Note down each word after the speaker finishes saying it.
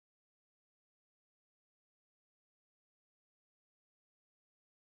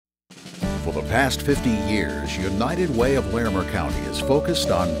For the past 50 years, United Way of Larimer County is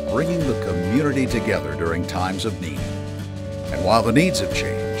focused on bringing the community together during times of need. And while the needs have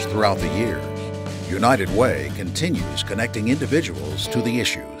changed throughout the years, United Way continues connecting individuals to the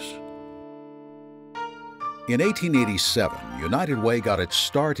issues. In 1887, United Way got its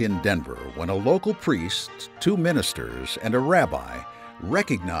start in Denver when a local priest, 2 ministers, and a rabbi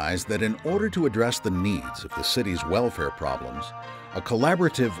recognized that in order to address the needs of the city's welfare problems, a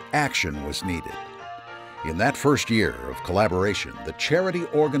collaborative action was needed. In that first year of collaboration, the Charity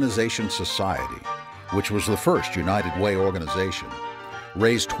Organization Society, which was the first United Way organization,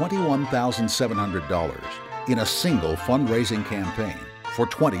 raised $21,700 in a single fundraising campaign for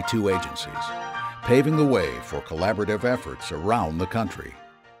 22 agencies, paving the way for collaborative efforts around the country.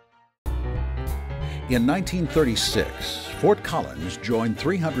 In 1936, Fort Collins joined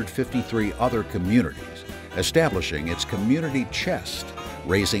 353 other communities, establishing its community chest,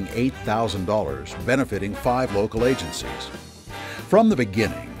 raising $8,000, benefiting 5 local agencies. From the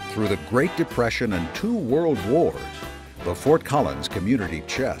beginning, through the Great Depression and 2 world wars, the Fort Collins Community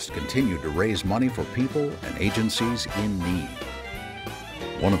Chest continued to raise money for people and agencies in need.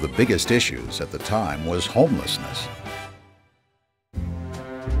 One of the biggest issues at the time was homelessness.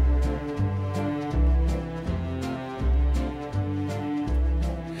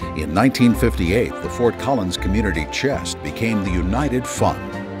 In 1958, the Fort Collins Community Chest became the United Fund.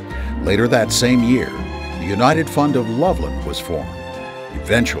 Later that same year, the United Fund of Loveland was formed,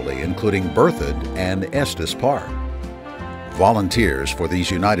 eventually including Berthoud and Estes Park. Volunteers for these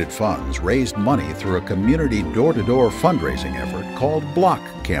United Funds raised money through a community door-to-door fundraising effort called block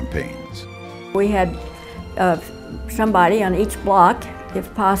campaigns. We had somebody on each block,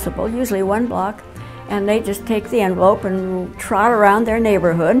 if possible, usually 1 block, and they just take the envelope and trot around their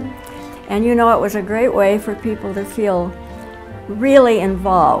neighborhood. And you know, it was a great way for people to feel really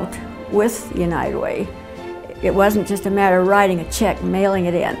involved with United Way. It wasn't just a matter of writing a check and mailing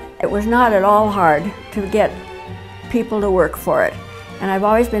it in. It was not at all hard to get people to work for it. And I've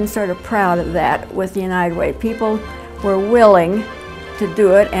always been sort of proud of that with the United Way. People were willing to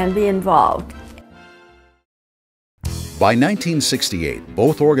do it and be involved. By 1968,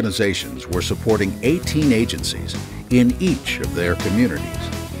 both organizations were supporting 18 agencies in each of their communities,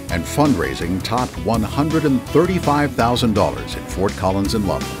 and fundraising topped $135,000 in Fort Collins and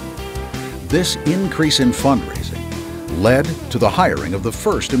Loveland. This increase in fundraising led to the hiring of the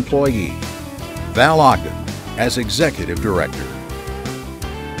first employee, Val Ogden, as executive director.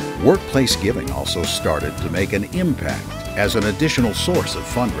 Workplace giving also started to make an impact as an additional source of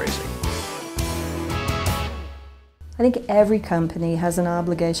fundraising. I think every company has an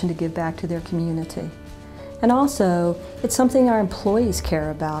obligation to give back to their community. And also, it's something our employees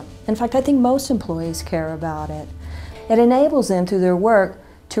care about. In fact, I think most employees care about it. It enables them through their work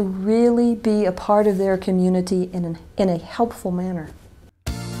to really be a part of their community in a helpful manner.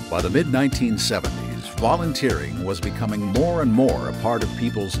 By the mid-1970s, volunteering was becoming more and more a part of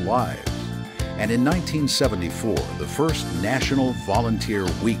people's lives. And in 1974, the first National Volunteer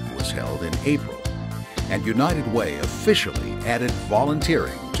Week was held in April, and United Way officially added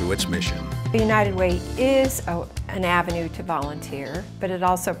volunteering to its mission. The United Way is an avenue to volunteer, but it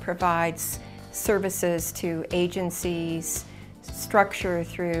also provides services to agencies, structure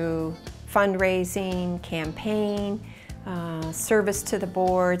through fundraising, campaign, service to the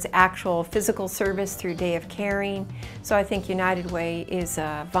boards, actual physical service through Day of Caring. So I think United Way is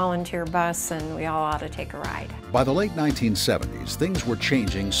a volunteer bus and we all ought to take a ride. By the late 1970s, things were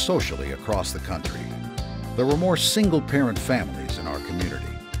changing socially across the country. There were more single-parent families in our community.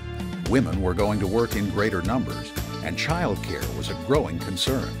 Women were going to work in greater numbers, and childcare was a growing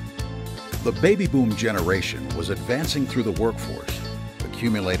concern. The baby boom generation was advancing through the workforce,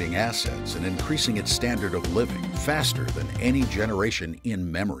 accumulating assets and increasing its standard of living faster than any generation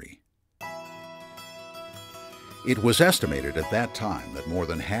in memory. It was estimated at that time that more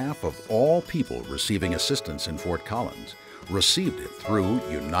than half of all people receiving assistance in Fort Collins received it through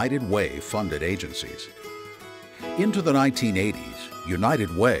United Way funded agencies. Into the 1980s, United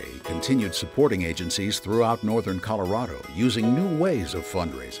Way continued supporting agencies throughout northern Colorado using new ways of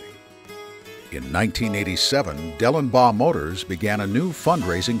fundraising. In 1987, Dellenbaugh Motors began a new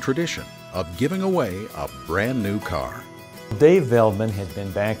fundraising tradition of giving away a brand new car. Dave Veldman had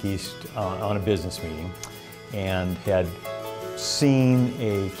been back east on a business meeting and had seen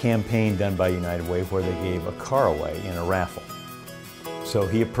a campaign done by United Way where they gave a car away in a raffle. So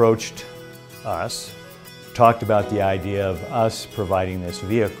he approached us, talked about the idea of us providing this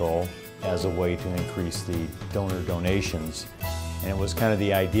vehicle as a way to increase the donor donations. And it was kind of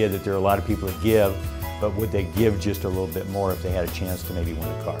the idea that there are a lot of people that give, but would they give just a little bit more if they had a chance to maybe win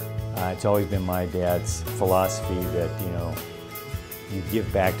a car? It's always been my dad's philosophy that, you know, you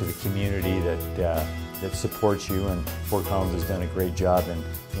give back to the community that supports you, and Fort Collins has done a great job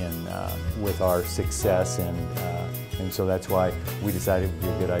with our success, and so that's why we decided it would be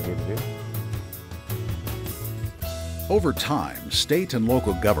a good idea to do. Over time, state and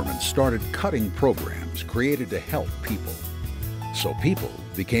local governments started cutting programs created to help people. So people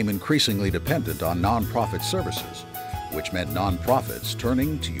became increasingly dependent on nonprofit services, which meant nonprofits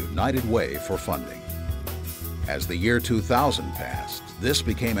turning to United Way for funding. As the year 2000 passed, this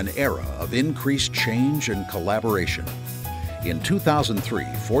became an era of increased change and collaboration. In 2003,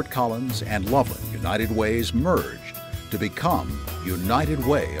 Fort Collins and Loveland United Ways merged to become United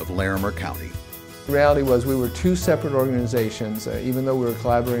Way of Larimer County. The reality was we were two separate organizations. Even though we were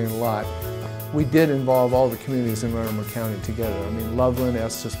collaborating a lot, we did involve all the communities in Larimer County together. I mean, Loveland,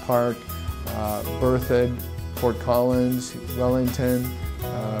 Estes Park, Berthoud, Fort Collins, Wellington,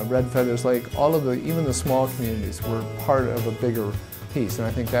 Red Feathers Lake, all of even the small communities were part of a bigger piece, and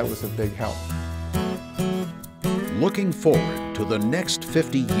I think that was a big help. Looking forward to the next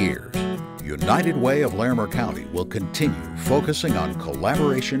 50 years, United Way of Larimer County will continue focusing on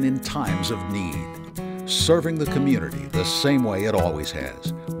collaboration in times of need, serving the community the same way it always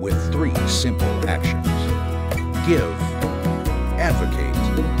has, with 3 simple actions: give, advocate,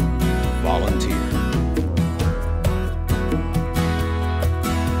 volunteer.